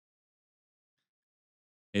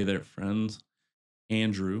Hey there, friends.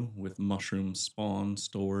 Andrew with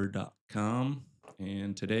mushroomspawnstore.com.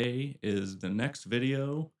 And today is the next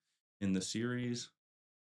video in the series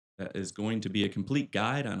that is going to be a complete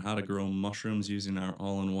guide on how to grow mushrooms using our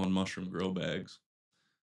all-in-one mushroom grow bags.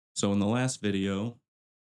 So in the last video,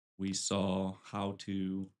 we saw how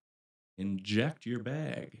to inject your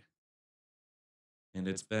bag. And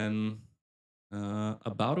it's been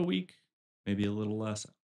about a week, maybe a little less.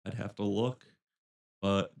 I'd have to look,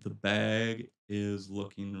 but the bag is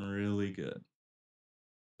looking really good.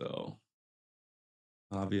 So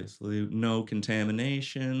obviously no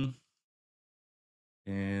contamination,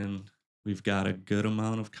 and we've got a good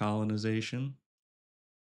amount of colonization.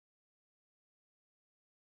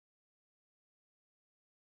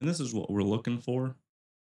 And this is what we're looking for.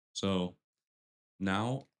 So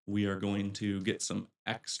now we are going to get some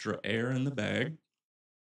extra air in the bag,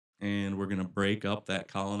 and we're going to break up that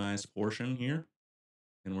colonized portion here,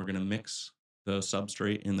 and we're going to mix the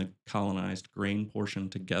substrate and the colonized grain portion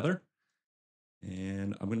together.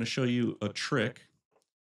 And I'm going to show you a trick.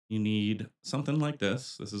 You need something like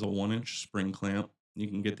this. This is a 1-inch spring clamp. You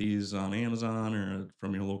can get these on Amazon or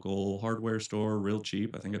from your local hardware store real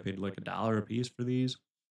cheap. I think I paid like $1 a piece for these.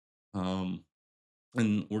 And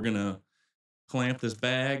we're gonna clamp this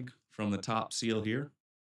bag from the top seal here,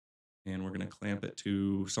 and we're gonna clamp it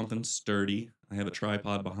to something sturdy. I have a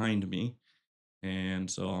tripod behind me, and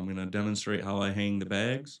so I'm gonna demonstrate how I hang the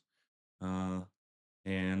bags. Uh,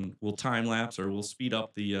 and we'll time lapse or we'll speed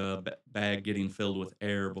up the bag getting filled with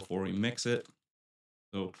air before we mix it.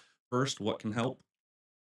 So first, what can help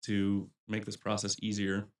to make this process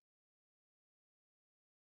easier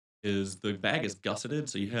is the bag is gusseted,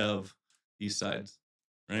 so you have these sides,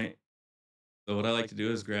 right? So what I like to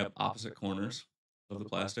do is grab opposite corners of the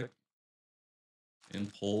plastic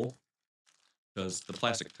and pull, because the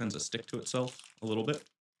plastic tends to stick to itself a little bit.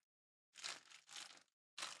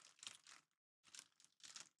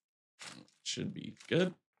 Should be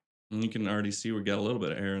good. And you can already see we got a little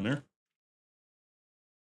bit of air in there.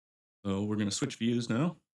 So we're gonna switch views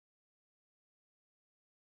now.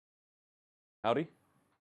 Howdy.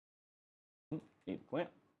 Need the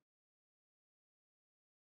clamp.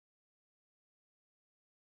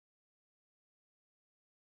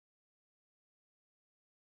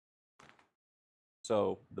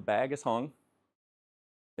 So the bag is hung.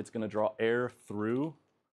 It's going to draw air through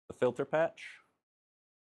the filter patch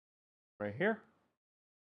right here.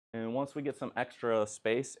 And once we get some extra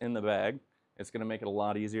space in the bag, it's going to make it a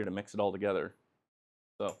lot easier to mix it all together.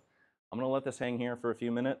 So I'm going to let this hang here for a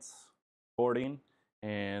few minutes, recording,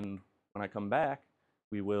 and when I come back,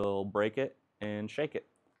 we will break it and shake it.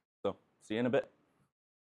 So see you in a bit.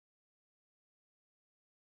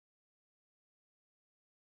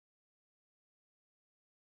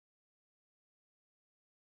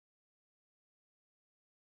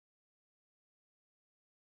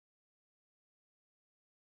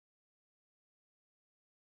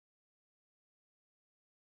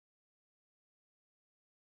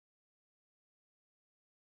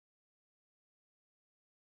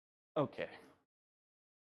 Okay,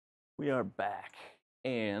 we are back,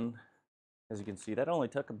 and as you can see, that only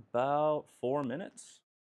took about 4 minutes,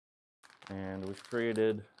 and we've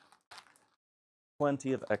created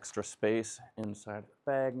plenty of extra space inside the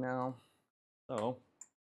bag now. So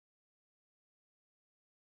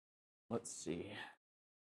let's see.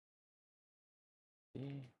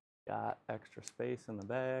 Got extra space in the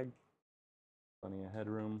bag, plenty of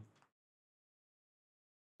headroom,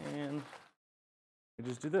 and we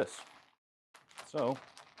just do this. So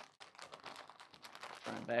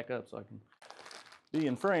try and back up so I can be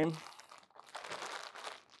in frame.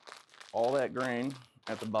 All that grain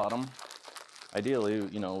at the bottom. Ideally,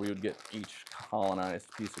 you know, we would get each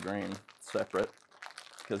colonized piece of grain separate,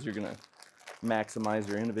 because you're gonna maximize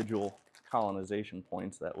your individual colonization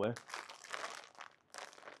points that way,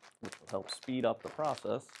 which will help speed up the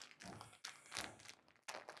process.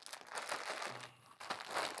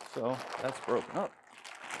 So that's broken up.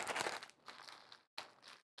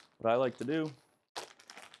 What I like to do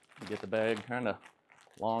is get the bag kind of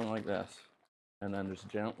long like this, and then just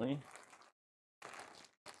gently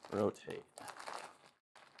rotate,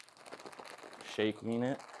 shaking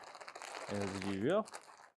it as you go.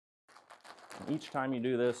 And each time you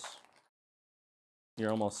do this,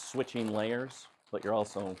 you're almost switching layers, but you're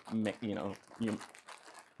also, you know,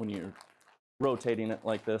 when you're rotating it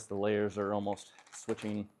like this, the layers are almost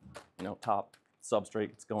switching, you know, top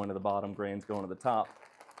substrate's going to the bottom, grain's going to the top,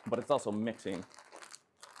 but it's also mixing.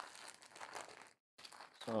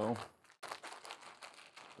 So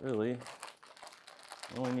really,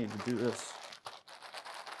 you only need to do this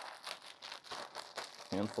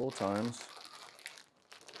handful of times.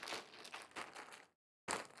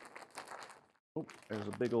 Oh, there's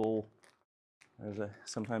a big old,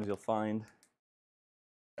 sometimes you'll find,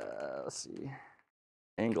 let's see,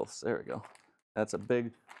 angles, there we go. That's a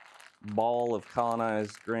big ball of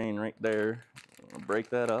colonized grain right there. Break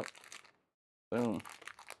that up, boom.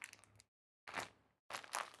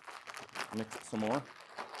 Mix it some more.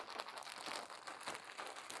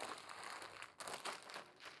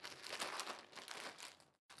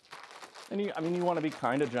 And you want to be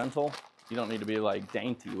kind of gentle. You don't need to be like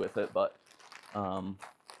dainty with it, but you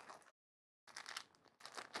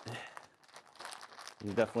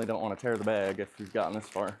definitely don't want to tear the bag if you've gotten this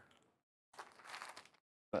far.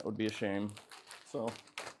 That would be a shame. So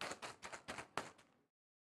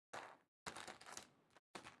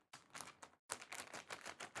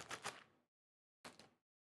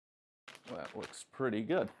that looks pretty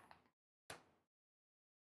good.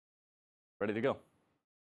 Ready to go.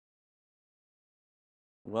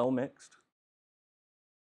 Well mixed.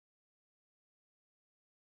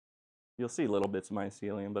 You'll see little bits of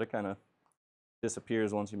mycelium, but it kind of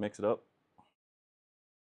disappears once you mix it up.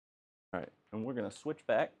 All right, and we're gonna switch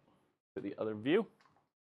back to the other view.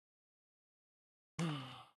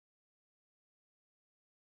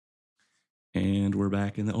 And we're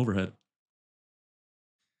back in the overhead.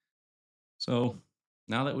 So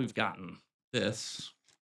now that we've gotten this,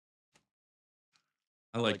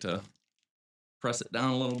 I like to press it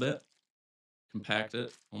down a little bit, compact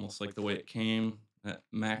it, almost like the way it came. That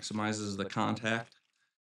maximizes the contact,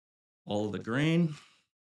 all of the grain.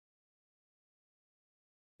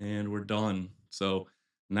 And we're done. So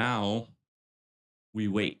now we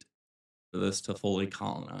wait for this to fully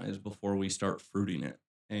colonize before we start fruiting it.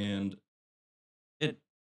 And it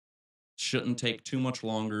shouldn't take too much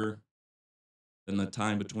longer than the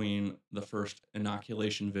time between the first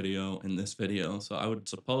inoculation video and this video. So I would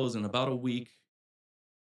suppose in about a week,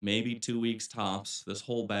 maybe 2 weeks tops, this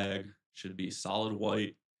whole bag should be solid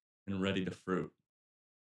white and ready to fruit.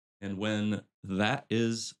 And when that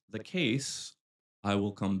is the case, I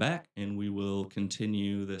will come back and we will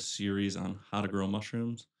continue this series on how to grow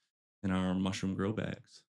mushrooms in our mushroom grow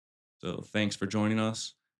bags. So thanks for joining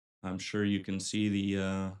us. I'm sure you can see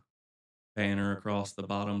the banner across the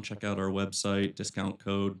bottom. Check out our website, discount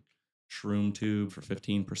code ShroomTube for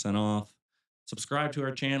 15% off. Subscribe to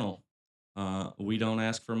our channel. We don't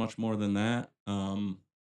ask for much more than that.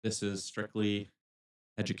 This is strictly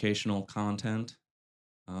educational content.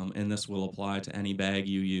 And this will apply to any bag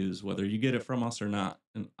you use, whether you get it from us or not.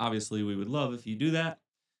 And obviously, we would love if you do that.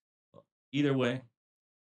 Either way,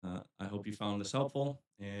 I hope you found this helpful,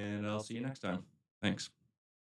 and I'll see you next time. Thanks.